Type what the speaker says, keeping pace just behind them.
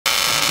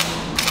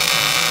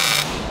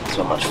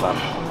So much fun.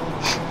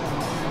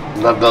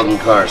 Love building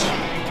cars.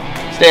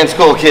 Stay in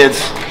school, kids.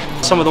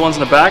 Some of the ones in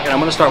the back, and I'm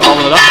gonna start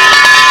welding it up.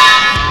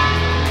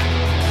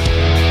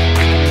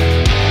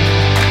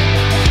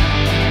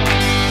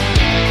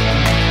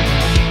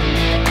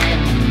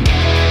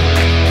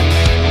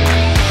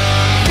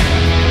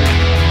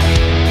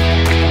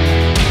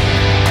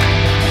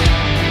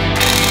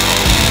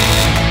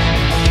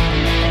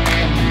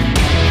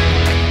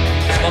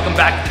 Welcome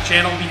back to the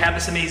channel. We have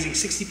this amazing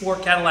 64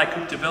 Cadillac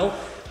Coupe de Ville.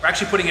 We're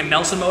actually putting a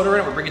Nelson motor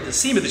in it. We're bringing it to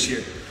SEMA this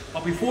year.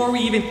 But before we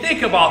even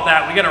think about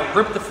that, we gotta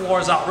rip the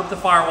floors out, rip the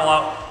firewall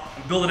out,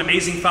 and build an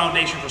amazing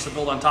foundation for us to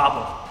build on top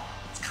of.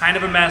 It's kind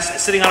of a mess.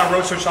 It's sitting on a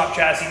Roadster Shop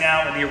chassis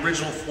now, and the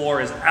original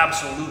floor is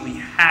absolutely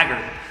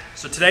haggard.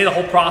 So today the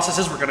whole process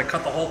is we're gonna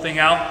cut the whole thing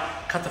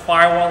out, cut the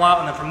firewall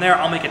out, and then from there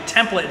I'll make a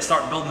template and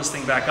start building this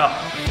thing back up.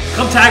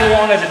 Come tag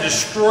along as I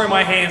destroy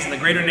my hands in the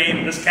greater name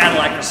of this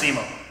Cadillac for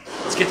SEMA.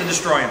 Let's get to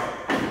destroying.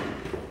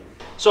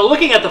 So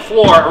looking at the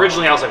floor,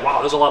 originally I was like,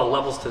 wow, there's a lot of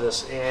levels to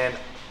this, and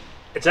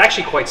it's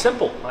actually quite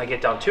simple when I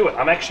get down to it.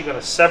 I'm actually going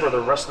to sever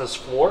the rest of this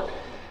floor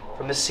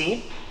from this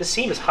seam. This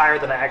seam is higher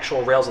than the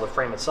actual rails of the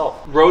frame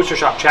itself. Roadster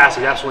Shop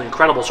chassis is absolutely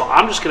incredible, so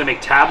I'm just going to make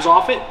tabs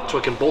off it so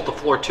I can bolt the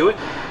floor to it.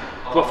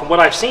 But from what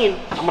I've seen,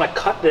 I'm going to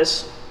cut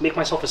this, make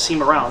myself a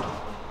seam around,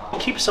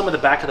 keep some of the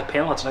back of the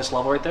panel, that's a nice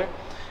level right there,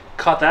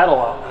 cut that all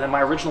out, and then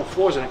my original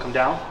floor is going to come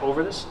down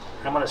over this,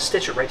 and I'm going to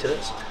stitch it right to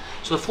this.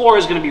 So the floor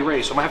is going to be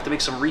raised, so I'm going to have to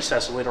make some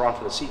recesses later on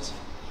for the seats.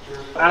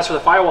 As for the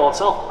firewall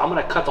itself, I'm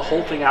going to cut the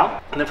whole thing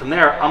out, and then from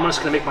there, I'm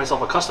just going to make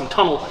myself a custom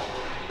tunnel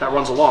that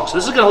runs along. So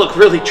this is going to look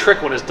really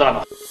trick when it's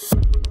done.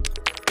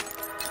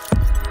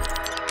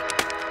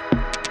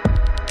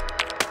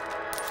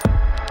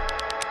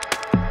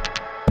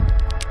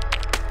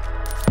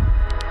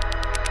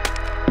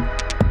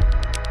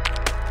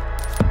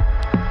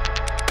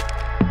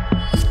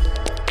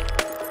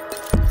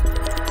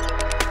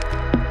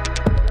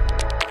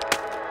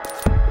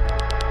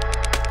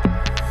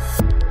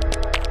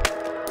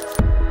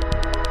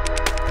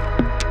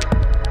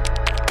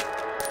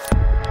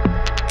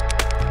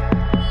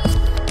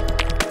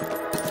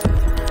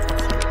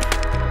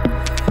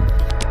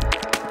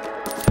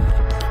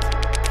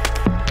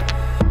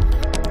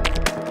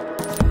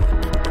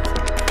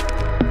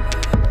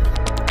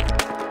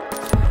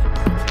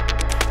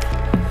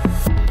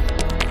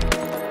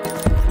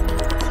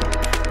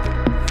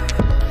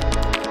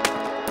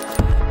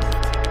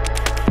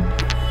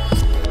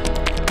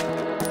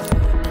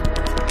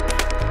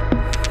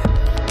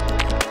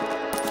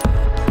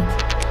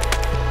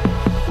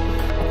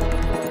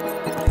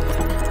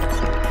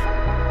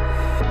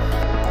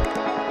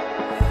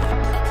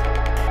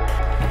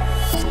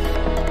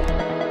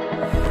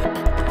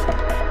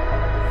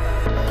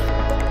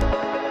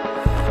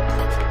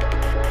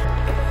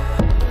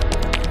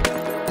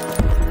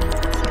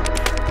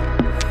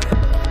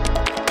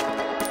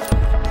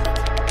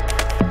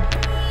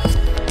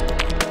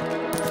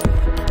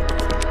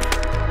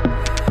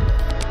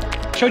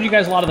 Showed you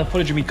guys a lot of the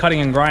footage of me cutting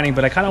and grinding,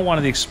 but I kind of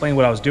wanted to explain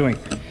what I was doing.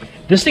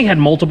 This thing had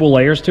multiple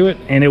layers to it,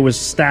 and it was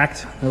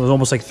stacked. It was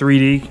almost like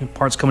 3D,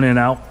 parts coming in and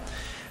out.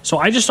 So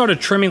I just started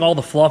trimming all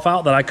the fluff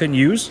out that I couldn't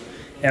use,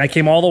 and I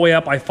came all the way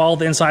up. I followed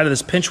the inside of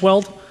this pinch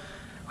weld.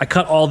 I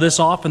cut all this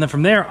off, and then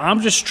from there,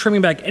 I'm just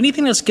trimming back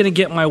anything that's gonna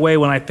get in my way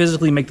when I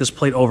physically make this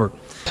plate over.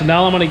 So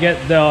now I'm gonna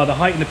get the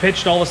height and the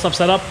pitch and all this stuff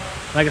set up,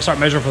 and I can start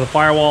measuring for the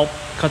firewall,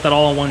 cut that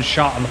all in one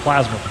shot on the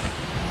plasma.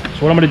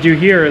 So what I'm gonna do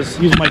here is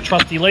use my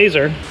trusty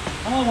laser.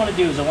 All I want to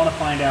do is I want to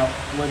find out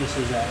where this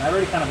is at. I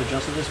already kind of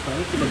adjusted this, but I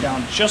need to go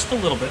down just a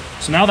little bit.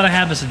 So now that I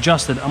have this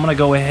adjusted, I'm going to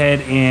go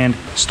ahead and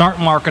start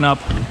marking up.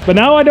 But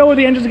now I know where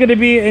the engine's going to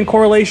be in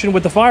correlation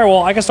with the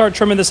firewall. I can start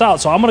trimming this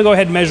out. So I'm going to go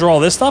ahead and measure all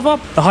this stuff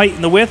up, the height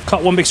and the width,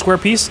 cut one big square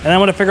piece, and I'm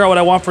going to figure out what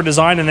I want for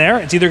design in there.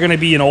 It's either going to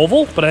be an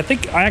oval, but I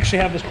think I actually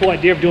have this cool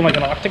idea of doing like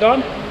an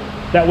octagon.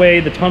 That way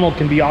the tunnel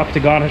can be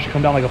octagon. It should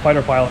come down like a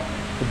fighter pilot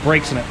with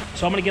brakes in it.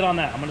 So I'm going to get on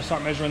that. I'm going to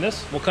start measuring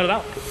this. We'll cut it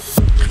out.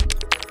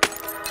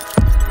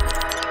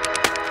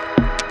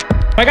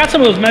 I got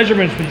some of those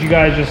measurements that you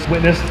guys just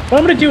witnessed. What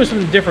I'm going to do is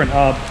something different.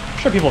 I'm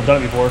sure people have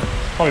done it before.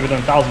 Probably been done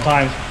 1,000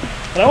 times.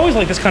 But I always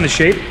like this kind of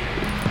shape.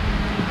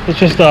 It's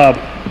just a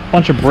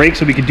bunch of breaks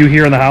that we could do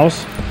here in the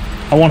house.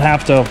 I won't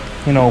have to,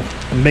 you know,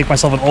 make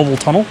myself an oval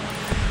tunnel.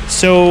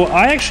 So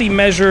I actually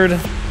measured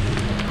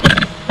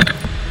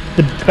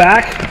the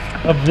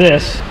back of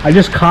this. I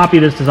just copied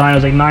this design. It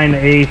was like 9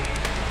 1/8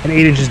 and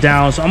 8 inches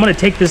down. So I'm going to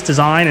take this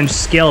design and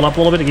scale it up a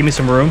little bit to give me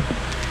some room.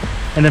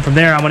 And then from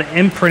there, I'm going to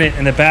imprint it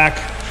in the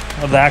back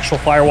of the actual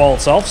firewall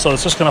itself. So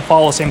it's just going to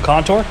follow the same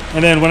contour.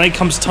 And then when it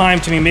comes time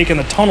to me making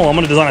the tunnel, I'm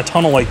going to design a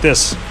tunnel like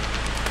this.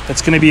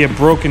 It's going to be a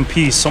broken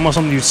piece, almost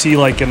something you'd see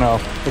like in a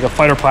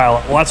fighter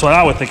pilot. Well, that's what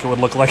I would think it would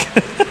look like.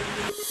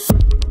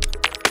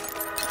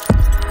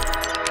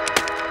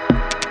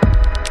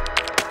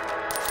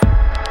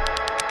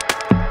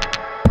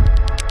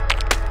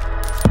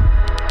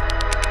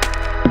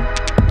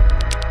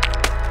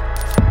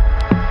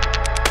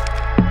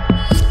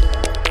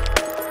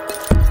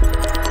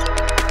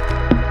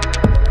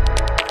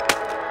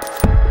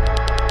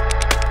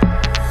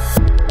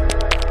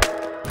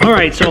 All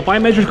right, so if I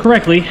measured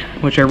correctly,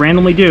 which I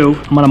randomly do,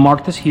 I'm gonna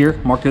mark this here,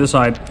 mark to the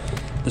side.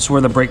 This is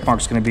where the brake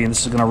mark's gonna be, and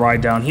this is gonna ride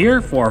down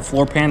here for our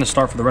floor pan to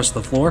start for the rest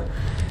of the floor.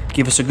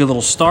 Give us a good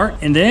little start,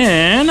 and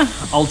then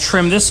I'll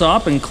trim this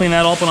up and clean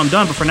that up when I'm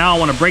done. But for now, I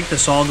wanna break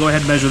this all. Go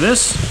ahead and measure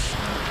this.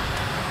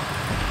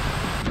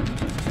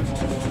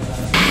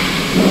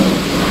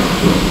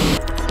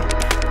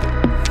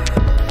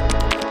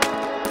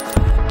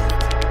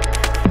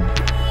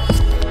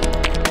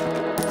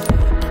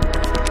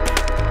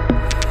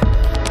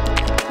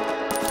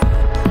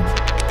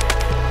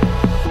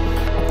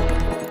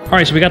 All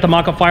right, so we got the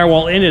mock-up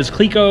firewall in. It's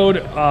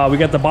Clecoed. We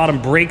got the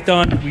bottom brake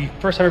done.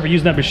 First time ever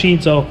using that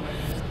machine, so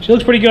she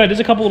looks pretty good. There's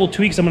a couple little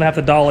tweaks I'm gonna have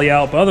to dolly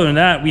out, but other than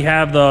that, we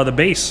have the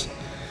base.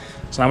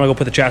 So now I'm gonna go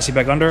put the chassis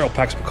back under. I'll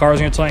pack some cars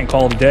in here tonight and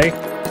call it a day.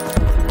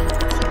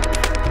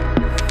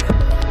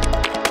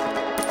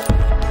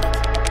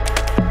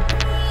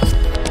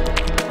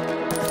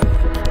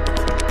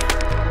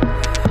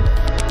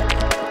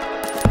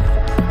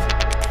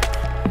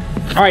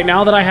 All right,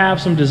 now that I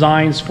have some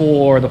designs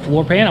for the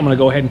floor pan, I'm gonna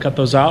go ahead and cut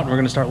those out and we're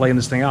gonna start laying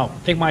this thing out. I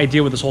think my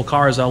idea with this whole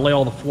car is I'll lay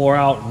all the floor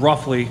out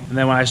roughly, and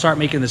then when I start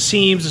making the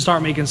seams and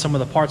start making some of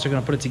the parts, I'm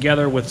gonna put it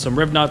together with some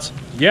rib nuts.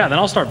 Yeah, then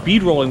I'll start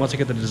bead rolling once I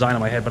get the design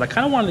in my head, but I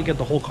kinda wanted to get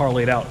the whole car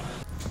laid out.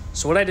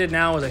 So what I did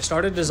now is I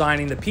started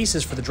designing the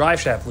pieces for the drive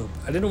shaft loop.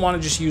 I didn't want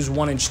to just use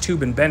 1-inch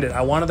tube and bend it.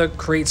 I wanted to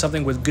create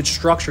something with good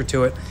structure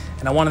to it,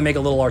 and I wanted to make it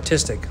a little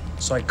artistic.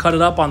 So I cut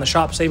it up on the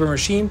Shop Saver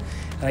machine,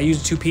 and I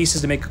used 2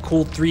 pieces to make a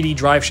cool 3D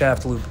drive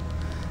shaft loop.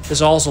 This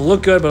will also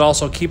look good, but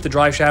also keep the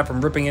drive shaft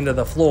from ripping into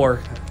the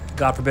floor.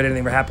 God forbid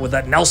anything ever happened with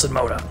that Nelson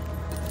motor.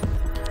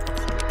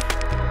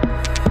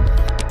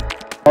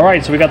 All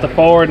right, so we got the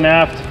forward and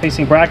aft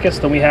facing brackets,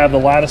 then we have the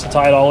lattice to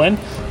tie it all in.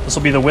 This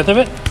will be the width of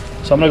it.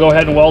 So I'm gonna go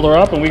ahead and weld her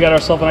up, and we got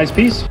ourselves a nice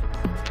piece.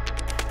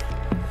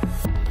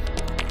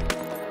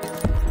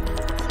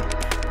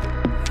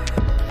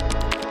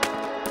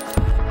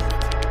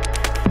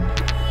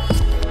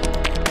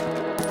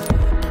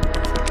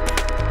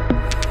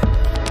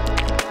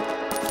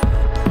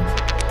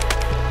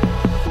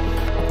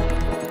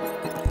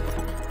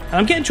 And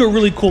I'm getting to a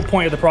really cool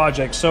point of the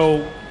project.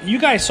 So you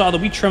guys saw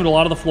that we trimmed a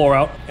lot of the floor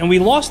out, and we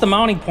lost the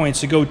mounting points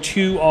to go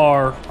to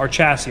our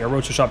chassis, our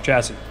Roadster Shop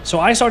chassis. So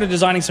I started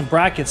designing some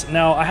brackets.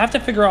 Now I have to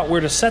figure out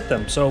where to set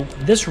them. So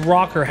this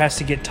rocker has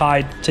to get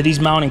tied to these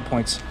mounting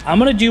points. I'm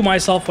gonna do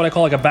myself what I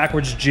call like a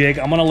backwards jig.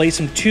 I'm gonna lay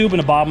some tube in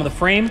the bottom of the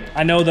frame.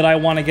 I know that I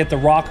wanna get the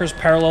rockers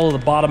parallel to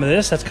the bottom of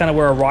this. That's kind of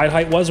where our ride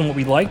height was and what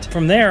we liked.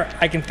 From there,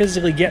 I can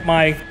physically get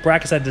my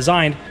brackets I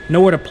designed,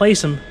 know where to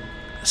place them,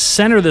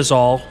 center this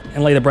all,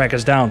 and lay the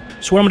brackets down.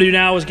 So what I'm gonna do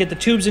now is get the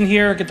tubes in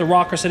here, get the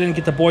rocker set in,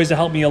 get the boys to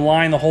help me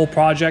align the whole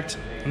project,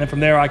 and then from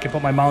there I can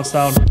put my mounts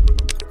down.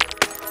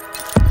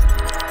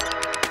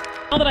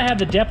 Now that I have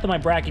the depth of my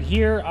bracket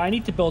here, I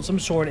need to build some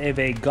sort of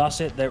a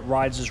gusset that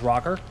rides this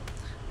rocker.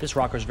 This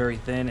rocker is very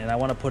thin, and I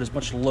want to put as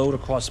much load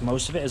across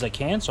most of it as I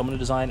can, so I'm going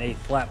to design a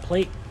flat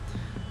plate.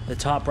 The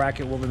top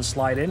bracket will then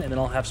slide in, and then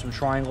I'll have some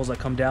triangles that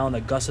come down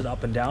that gusset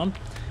up and down.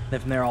 And then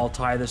from there I'll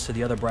tie this to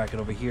the other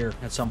bracket over here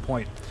at some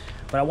point.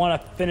 But I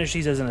want to finish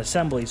these as an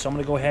assembly, so I'm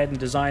going to go ahead and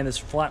design this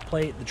flat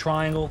plate, the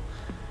triangle,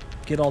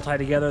 get it all tied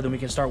together, then we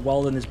can start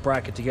welding this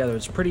bracket together.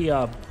 It's pretty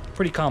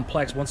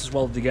complex once it's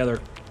welded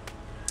together.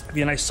 It'll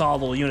be a nice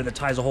solid little unit that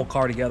ties the whole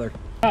car together.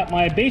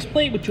 My base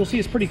plate, which you'll see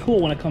is pretty cool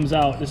when it comes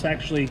out. This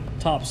actually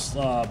tops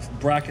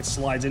bracket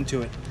slides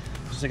into it.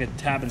 It's like a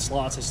tab and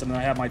slot system, and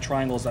I have my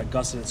triangles that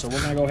gusset it. So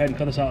we're going to go ahead and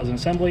cut this out as an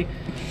assembly,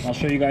 and I'll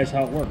show you guys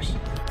how it works.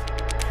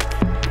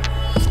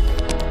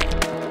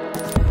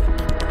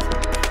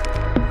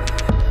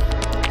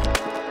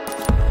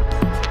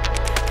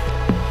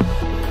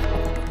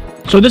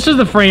 So this is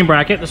the frame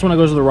bracket. This one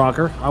goes to the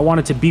rocker. I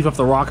wanted to beef up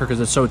the rocker because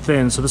it's so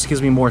thin, so this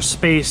gives me more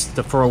space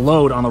for a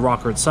load on the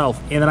rocker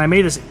itself. And then I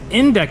made this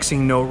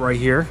indexing note right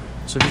here.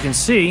 So if you can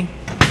see,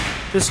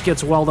 this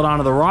gets welded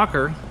onto the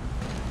rocker.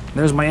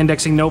 There's my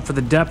indexing note for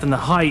the depth and the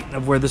height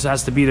of where this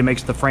has to be to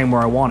make the frame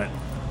where I want it.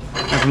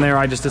 And from there,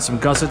 I just did some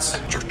gussets.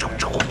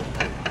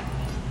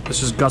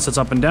 This just gussets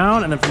up and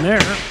down, and then from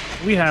there,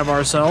 we have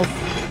ourselves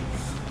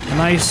a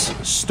nice,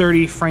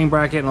 sturdy frame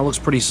bracket, and it looks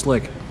pretty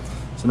slick.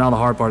 So now the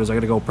hard part is I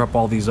gotta go prep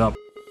all these up.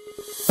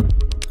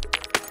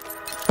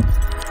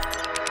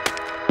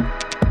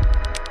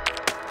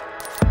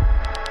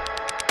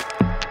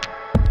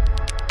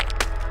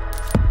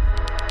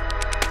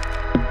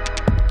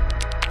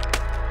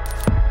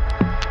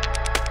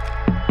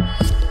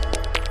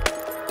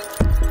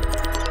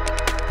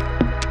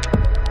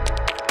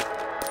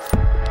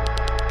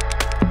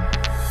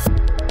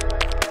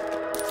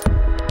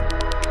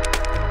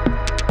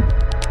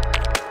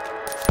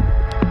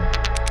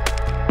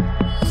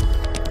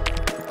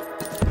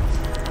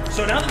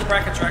 So now that the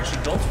brackets are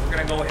actually built, we're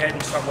going to go ahead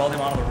and start welding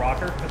onto the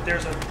rocker. But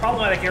there's a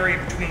problematic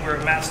area between where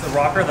it mats the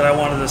rocker that I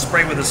wanted to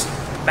spray with this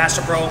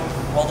Master Pro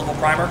weldable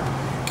primer.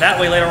 That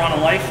way later on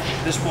in life,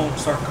 this won't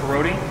start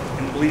corroding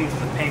and bleeding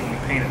through the paint when we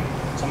paint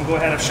it. So I'm going to go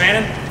ahead and have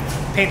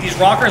Shannon paint these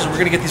rockers, and we're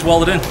going to get these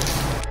welded in.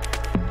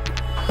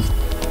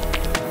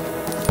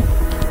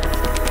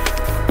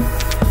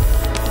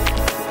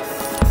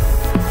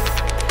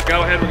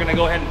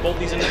 gonna go ahead and bolt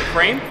these into the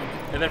frame,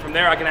 and then from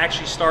there I can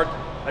actually start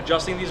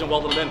adjusting these and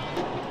welding them in.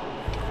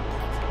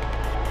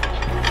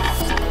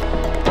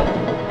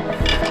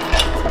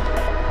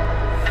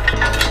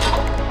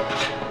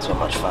 So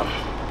much fun.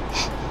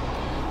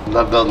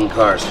 Love building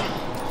cars.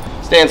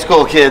 Stay in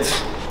school, kids.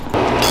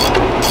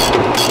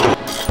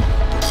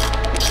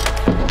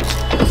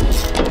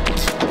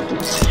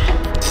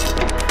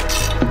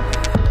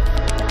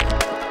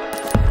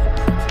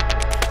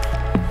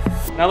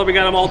 Now that we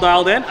got them all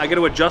dialed in, I got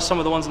to adjust some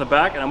of the ones in the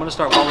back, and I'm going to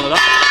start welding it up.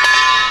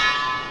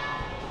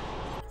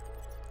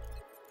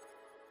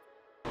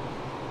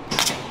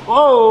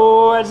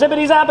 Whoa,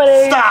 zippity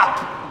zappity! Stop!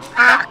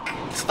 Ah,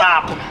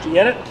 stop! Did you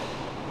get it?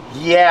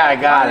 Yeah, I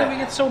got Why it. did we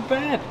get so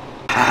bad?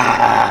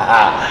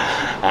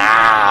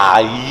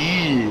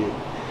 Yeah.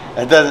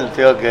 That doesn't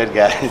feel good,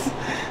 guys.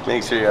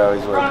 Make sure you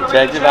always wear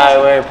protective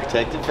eyewear,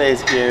 protective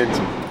face gear,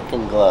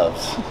 and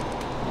gloves.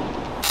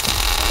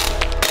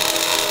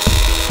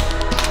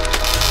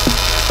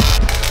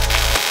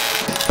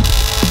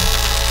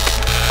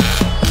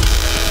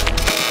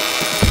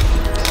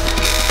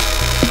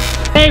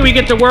 Hey, we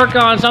get to work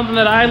on something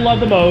that I love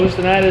the most,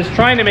 and that is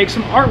trying to make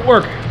some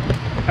artwork.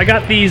 I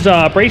got these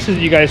braces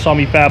that you guys saw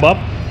me fab up.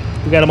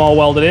 We got them all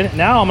welded in.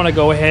 Now I'm gonna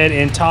go ahead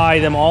and tie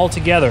them all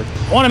together.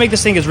 I wanna make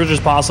this thing as rigid as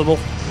possible.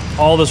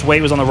 All this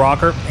weight was on the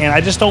rocker, and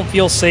I just don't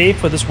feel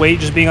safe with this weight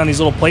just being on these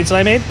little plates that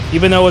I made.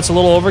 Even though it's a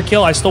little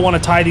overkill, I still wanna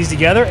tie these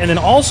together, and then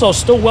also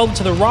still weld it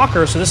to the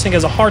rocker so this thing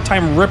has a hard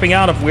time ripping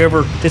out if we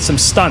ever did some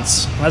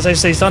stunts. As I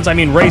say stunts, I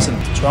mean racing.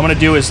 So what I'm gonna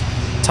do is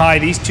tie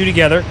these two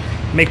together,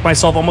 make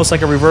myself almost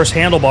like a reverse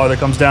handlebar that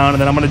comes down,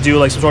 and then I'm gonna do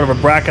like some sort of a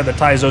bracket that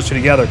ties those two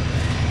together.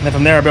 And then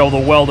from there I'll be able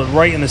to weld it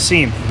right in the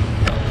seam.